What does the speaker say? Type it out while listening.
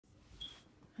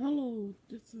Hello,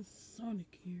 this is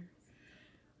Sonic here,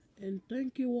 and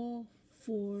thank you all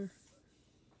for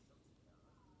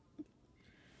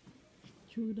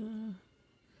to the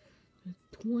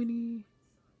 20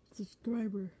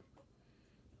 subscriber,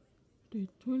 the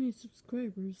 20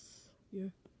 subscribers. Yeah,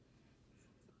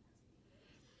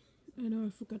 I know I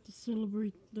forgot to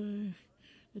celebrate the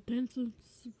 10th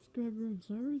subscriber. I'm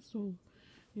sorry. So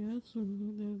yeah, so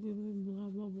blah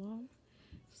blah blah.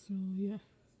 So yeah,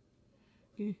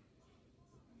 okay.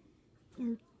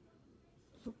 Alright,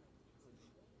 so,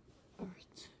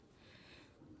 alright.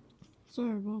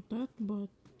 Sorry about that, but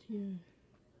yeah,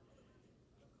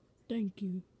 thank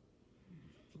you.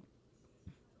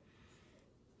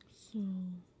 So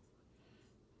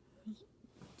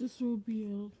this will be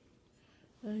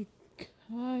a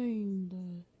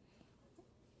kinda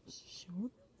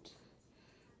short,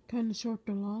 kinda short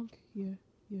or long. Yeah,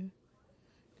 yeah,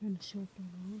 kinda short or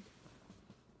long.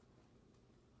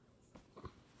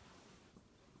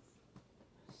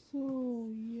 So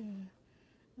yeah,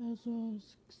 as I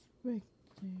was expecting,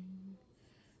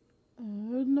 I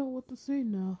don't know what to say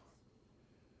now.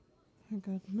 I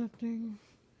got nothing.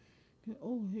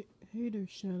 Oh, hey there,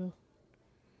 Shadow.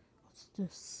 What's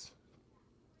this?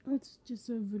 Oh, it's just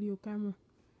a video camera.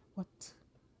 What?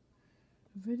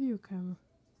 Video camera.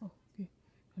 Oh, okay.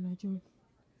 Can I join?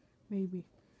 Maybe.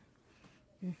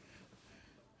 Okay.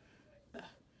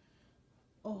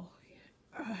 Oh,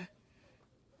 yeah.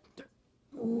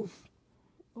 Move.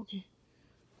 Okay.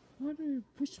 Why do you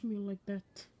push me like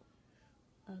that?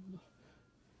 I don't know.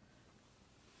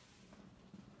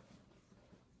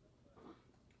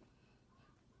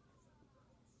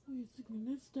 Wait a second.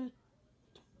 Is that?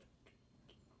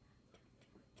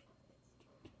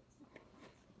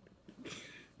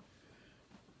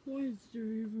 Why is there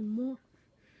even more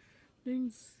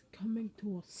things coming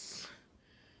to us?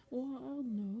 Well, I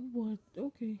don't know, but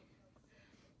okay.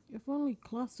 If only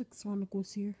classic Sonic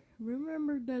was here.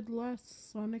 Remember that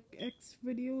last Sonic X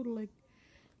video,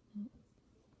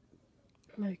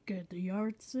 like the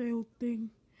yard sale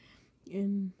thing,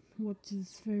 and what's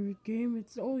his favorite game?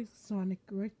 It's always Sonic,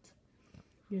 right?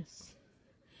 Yes.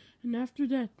 And after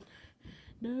that,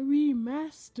 the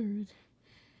remastered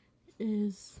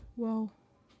is, well,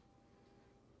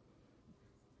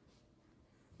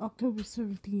 October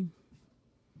 17th.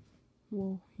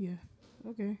 Well, yeah.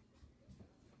 Okay.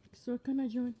 So can I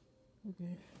join?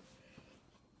 Okay.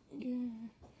 Yeah.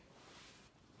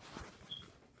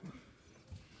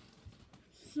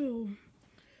 So,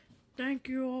 thank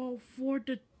you all for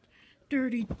the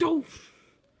 32.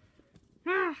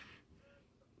 Ah!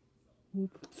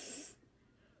 Oops.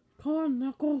 Call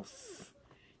Knuckles.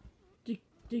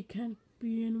 They can't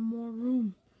be in more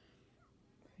room.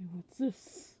 Hey, what's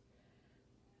this?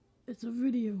 It's a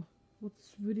video.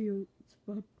 What's video? It's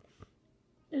about.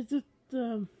 Is it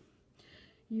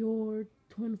your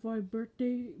 25th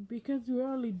birthday? Because we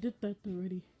already did that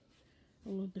already.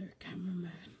 Hello there,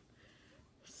 cameraman.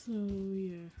 So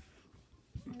yeah,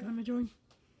 can I join?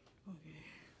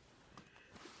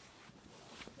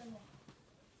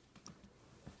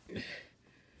 Okay.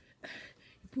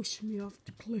 You pushed me off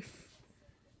the cliff.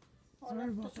 Sorry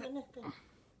about that.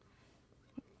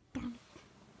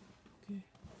 Okay.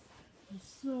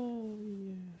 So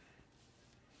yeah.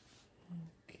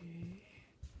 Okay.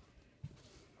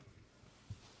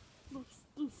 What's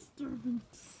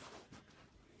disturbance?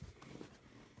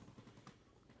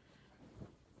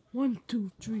 1,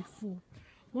 2, 3, 4.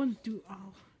 1, 2,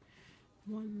 ow.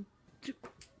 1, 2,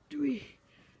 3,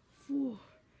 4,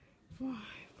 5,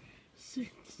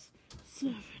 6,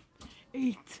 7,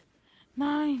 8,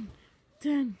 9,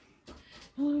 10,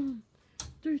 11,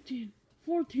 13,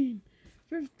 14,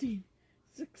 15,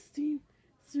 16,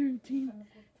 17,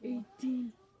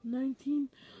 18, 19.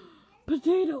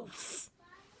 Potatoes!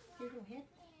 Okay.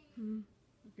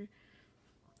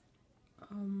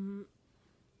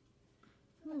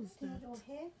 What is that?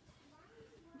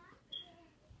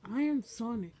 I am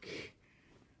Sonic.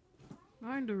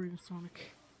 I'm the real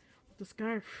Sonic. With the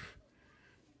scarf.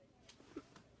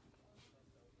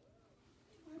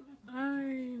 I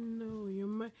know you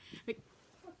might.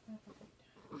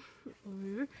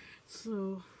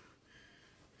 So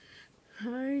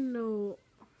I know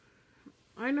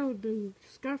the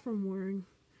scarf I'm wearing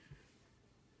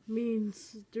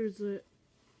means the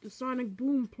Sonic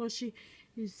Boom plushie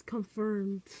is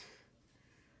confirmed.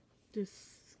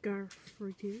 This scarf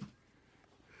right here.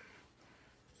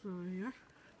 So yeah.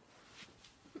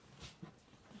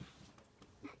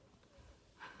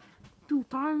 2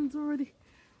 times already.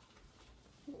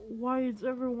 Why is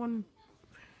everyone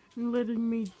letting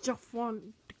me jump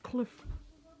on the cliff?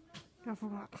 I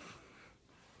forgot.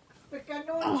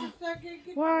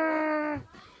 Wah!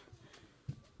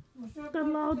 The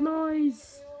loud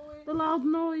noise. The loud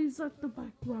noise at the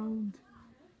background.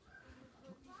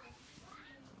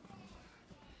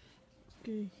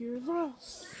 Okay, here's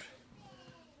us.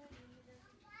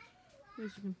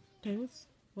 As you can tell us,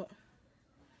 what?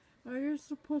 Are you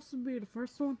supposed to be the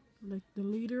first one? Like the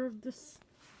leader of this?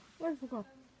 Oh, I forgot.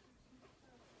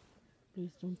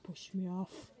 Please don't push me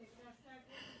off.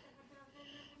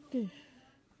 Okay.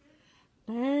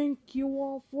 Thank you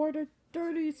all for the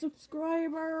 30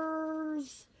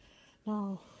 subscribers.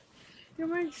 Now, you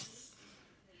might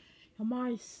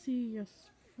see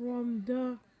us from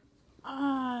the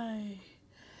I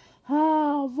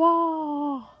have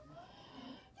well,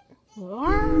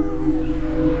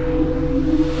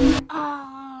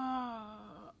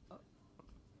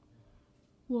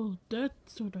 that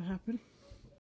sort of happened.